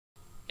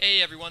Hey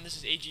everyone, this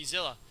is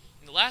AGZilla.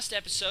 In the last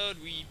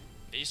episode, we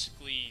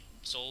basically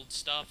sold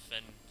stuff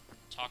and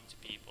talked to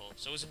people.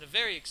 So it was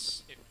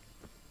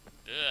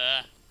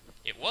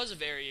it was a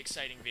very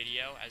exciting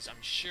video, as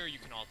I'm sure you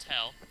can all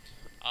tell.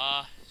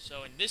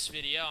 So in this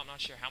video, I'm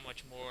not sure how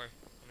much more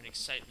of an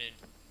excitement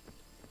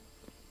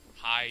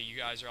high you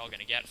guys are all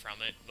gonna get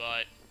from it,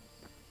 but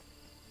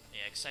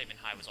yeah,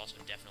 excitement high was also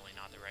definitely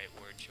not the right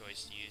word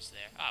choice to use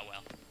there. Ah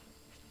well,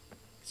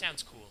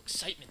 sounds cool.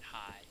 Excitement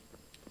high.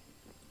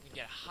 We can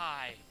get a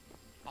high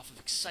off of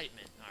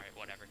excitement. Alright,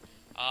 whatever.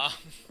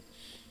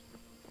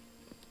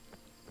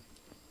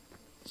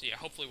 So yeah,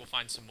 hopefully we'll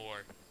find some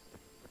more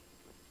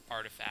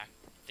artifact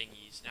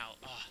thingies. Now,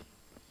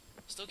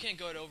 still can't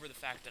get over the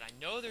fact that I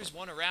know there's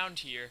one around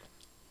here.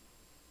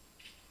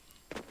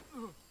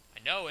 I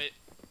know it.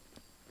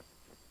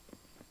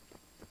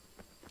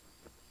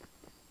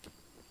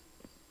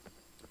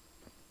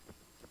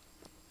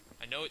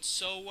 I know it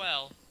so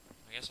well.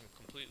 I guess I'm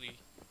completely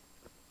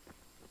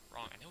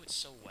wrong. I know it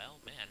so well.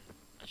 Man,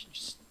 I should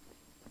just...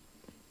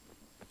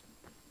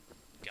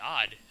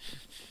 God.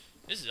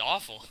 This is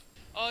awful.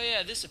 Oh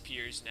yeah, this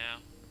appears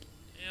now.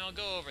 Yeah, I'll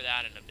go over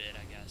that in a bit,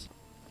 I guess.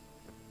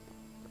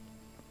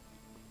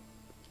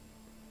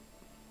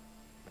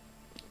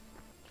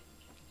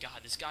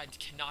 God, this guy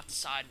cannot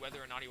decide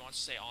whether or not he wants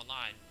to stay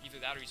online. Either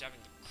that or he's having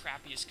the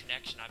crappiest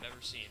connection I've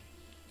ever seen.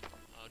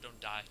 Oh,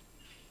 don't die.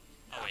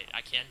 Oh wait,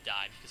 I can't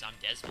die because I'm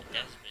Desmond.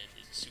 Desmond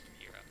is a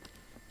superhero.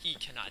 He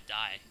cannot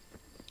die.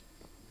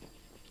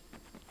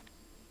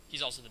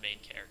 He's also the main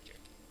character.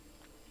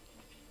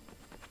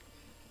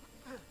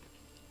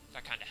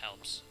 That kind of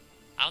helps.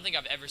 I don't think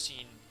I've ever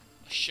seen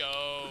a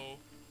show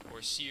or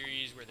a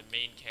series where the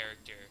main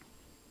character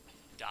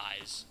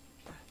dies.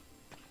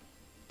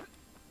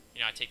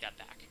 You know, I take that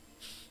back.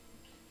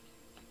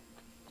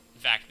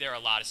 In fact, there are a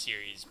lot of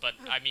series, but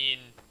I mean...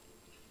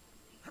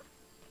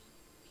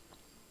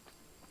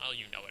 Oh,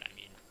 you know what I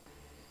mean.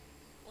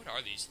 What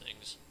are these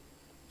things?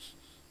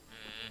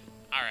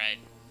 Alright.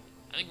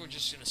 I think we're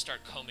just going to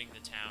start combing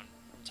the town,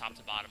 top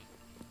to bottom.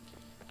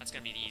 That's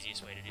going to be the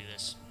easiest way to do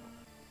this.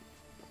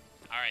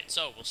 Alright,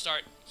 so we'll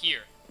start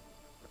here.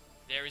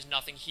 There is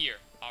nothing here.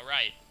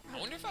 Alright. I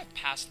wonder if I've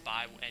passed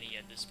by any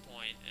at this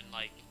point, and,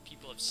 like,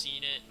 people have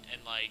seen it,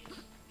 and, like,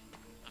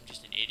 I'm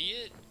just an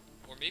idiot?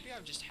 Or maybe I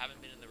just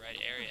haven't been in the right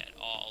area at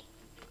all.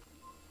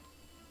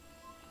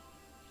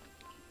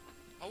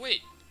 Oh,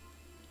 wait.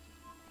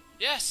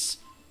 Yes!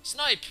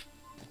 Snipe!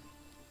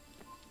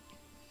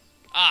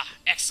 Ah,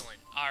 excellent.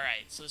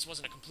 Alright, so this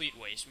wasn't a complete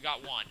waste. We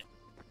got one.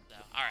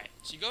 Alright,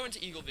 so you go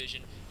into Eagle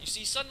Vision. You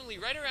see suddenly,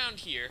 right around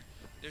here,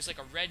 there's like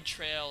a red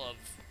trail of...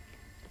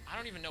 I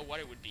don't even know what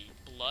it would be.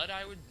 Blood,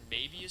 I would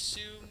maybe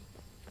assume.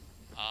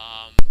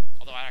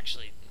 Although I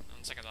actually,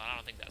 on second thought, I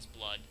don't think that's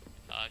blood.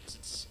 Because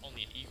it's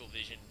only an Eagle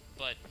Vision.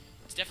 But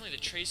it's definitely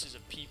the traces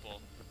of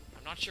people.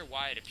 I'm not sure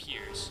why it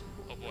appears.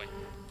 Oh boy.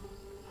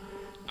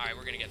 Alright,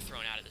 we're gonna get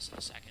thrown out of this in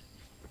a second.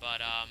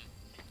 But,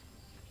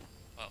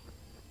 oh.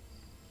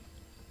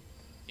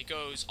 It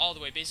goes all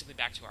the way basically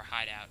back to our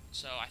hideout.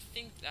 So I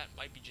think that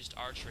might be just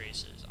our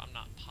traces. I'm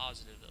not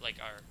positive that, like,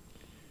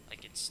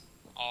 it's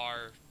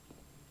our...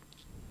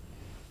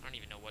 I don't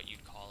even know what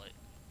you'd call it.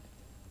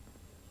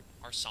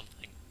 Our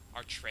something.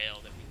 Our trail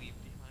that we leave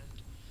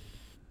behind.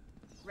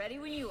 Ready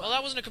when you are. Well,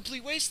 that wasn't a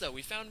complete waste, though.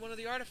 We found one of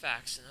the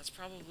artifacts, and that's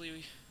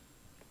probably...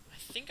 I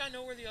think I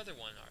know where the other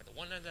one are. The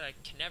one that I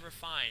can never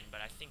find, but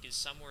I think is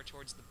somewhere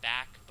towards the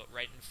back, but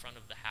right in front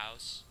of the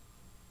house.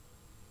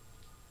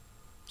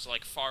 So,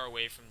 like, far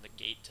away from the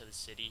gate to the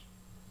city.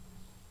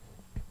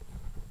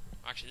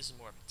 Actually, this is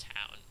more of a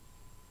town.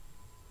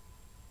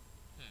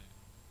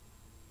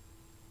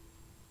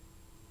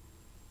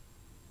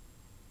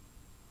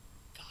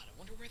 God, I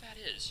wonder where that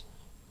is.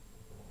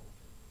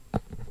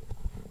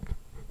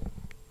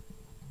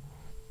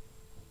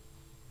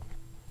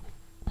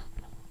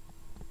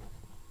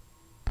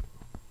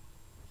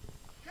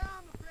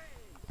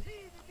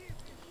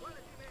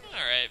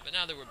 Alright, but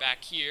now that we're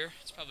back here,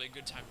 it's probably a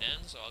good time to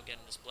end, so I'll get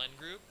in this blend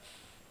group.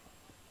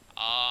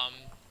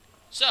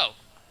 So,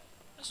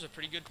 this is a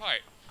pretty good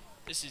part.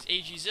 This is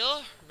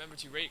AGZilla. Remember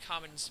to rate,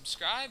 comment, and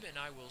subscribe, and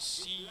I will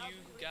see you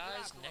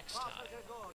guys next time.